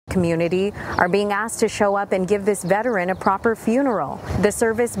Community are being asked to show up and give this veteran a proper funeral. The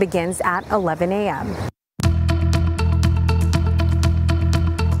service begins at 11 a.m.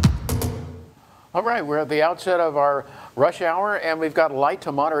 All right, we're at the outset of our rush hour, and we've got light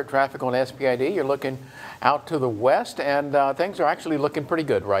to moderate traffic on SPID. You're looking out to the west, and things are actually looking pretty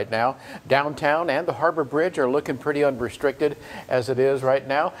good right now. Downtown and the Harbor Bridge are looking pretty unrestricted as it is right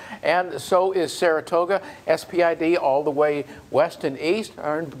now, and so is Saratoga. SPID all the way west and east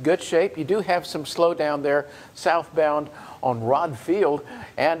are in good shape. You do have some slowdown there southbound on Rod Field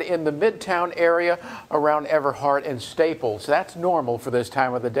and in the Midtown area around Everhart and Staples. That's normal for this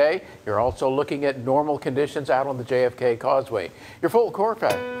time of the day. You're also looking at normal conditions out on the JFK Causeway. Your full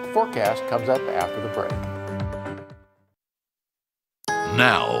forecast comes up after the break.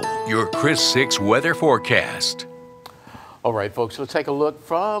 Now, your KRIS6 weather forecast. All right, folks, let's take a look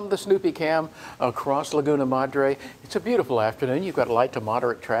from the Snoopy Cam across Laguna Madre. It's a beautiful afternoon. You've got light to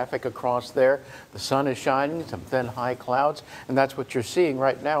moderate traffic across there. The sun is shining, some thin high clouds, and that's what you're seeing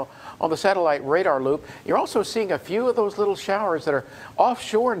right now on the satellite radar loop. You're also seeing a few of those little showers that are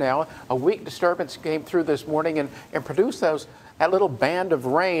offshore now. A weak disturbance came through this morning and produced that little band of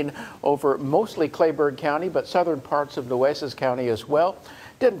rain over mostly Clayburgh County, but southern parts of Nueces County as well.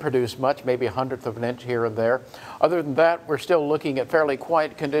 Didn't produce much, maybe 1/100 of an inch here and there. Other than that, we're still looking at fairly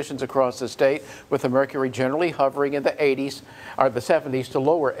quiet conditions across the state, with the mercury generally hovering in the 80s, or the 70s to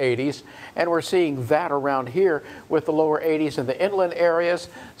lower 80s. And we're seeing that around here with the lower 80s in the inland areas,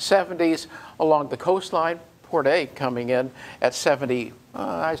 70s along the coastline. Port A coming in at 70,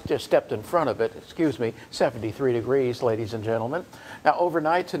 I just stepped in front of it, excuse me, 73 degrees, ladies and gentlemen. Now,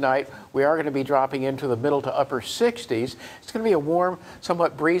 overnight tonight, we are going to be dropping into the middle to upper 60s. It's going to be a warm,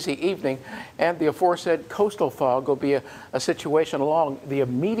 somewhat breezy evening, and the aforesaid coastal fog will be a situation along the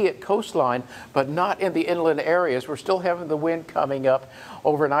immediate coastline, but not in the inland areas. We're still having the wind coming up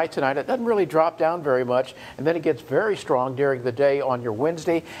overnight tonight. It doesn't really drop down very much, and then it gets very strong during the day on your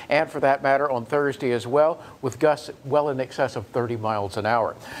Wednesday, and for that matter on Thursday as well, with gusts well in excess of 30 miles an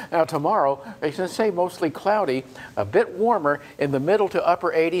hour. Now tomorrow, I can say mostly cloudy, a bit warmer in the middle to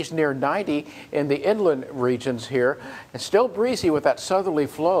upper 80s, near 90 in the inland regions here, and still breezy with that southerly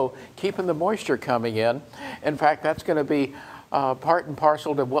flow, keeping the moisture coming in. In fact, that's going to be part and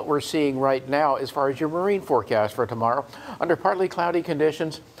parcel to what we're seeing right now as far as your marine forecast for tomorrow. Under partly cloudy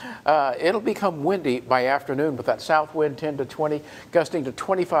conditions, it'll become windy by afternoon with that south wind 10 to 20, gusting to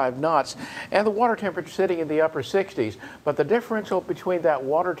 25 knots, and the water temperature sitting in the upper 60s. But the differential between that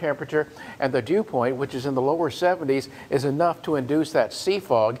water temperature and the dew point, which is in the lower 70s, is enough to induce that sea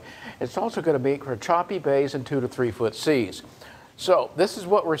fog. It's also going to make for choppy bays and 2 to 3 foot seas. So this is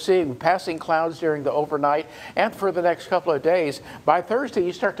what we're seeing, passing clouds during the overnight and for the next couple of days. By Thursday,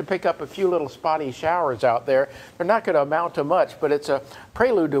 you start to pick up a few little spotty showers out there. They're not going to amount to much, but it's a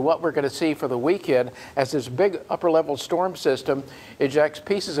prelude to what we're going to see for the weekend as this big upper-level storm system ejects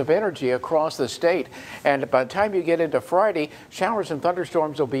pieces of energy across the state. And by the time you get into Friday, showers and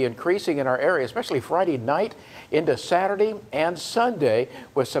thunderstorms will be increasing in our area, especially Friday night into Saturday and Sunday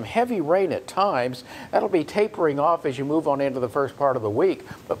with some heavy rain at times. That'll be tapering off as you move on into the first part of the week.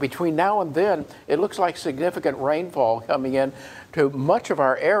 But between now and then, it looks like significant rainfall coming in to much of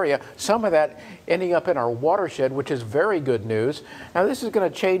our area, some of that ending up in our watershed, which is very good news. Now, this is going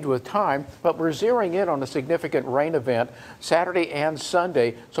to change with time, but we're zeroing in on a significant rain event Saturday and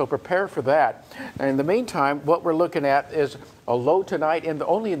Sunday, so prepare for that. And in the meantime, what we're looking at is a low tonight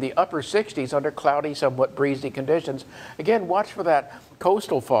only in the upper 60s under cloudy, somewhat breezy conditions. Again, watch for that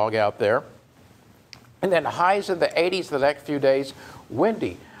coastal fog out there. And then highs in the 80s the next few days,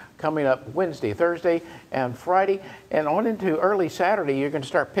 windy coming up Wednesday, Thursday, and Friday, and on into early Saturday, you're going to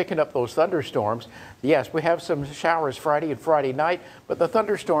start picking up those thunderstorms. Yes, we have some showers Friday and Friday night, but the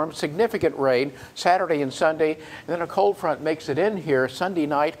thunderstorms, significant rain Saturday and Sunday, and then a cold front makes it in here Sunday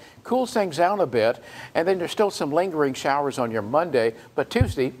night, cools things down a bit, and then there's still some lingering showers on your Monday, but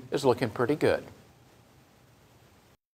Tuesday is looking pretty good.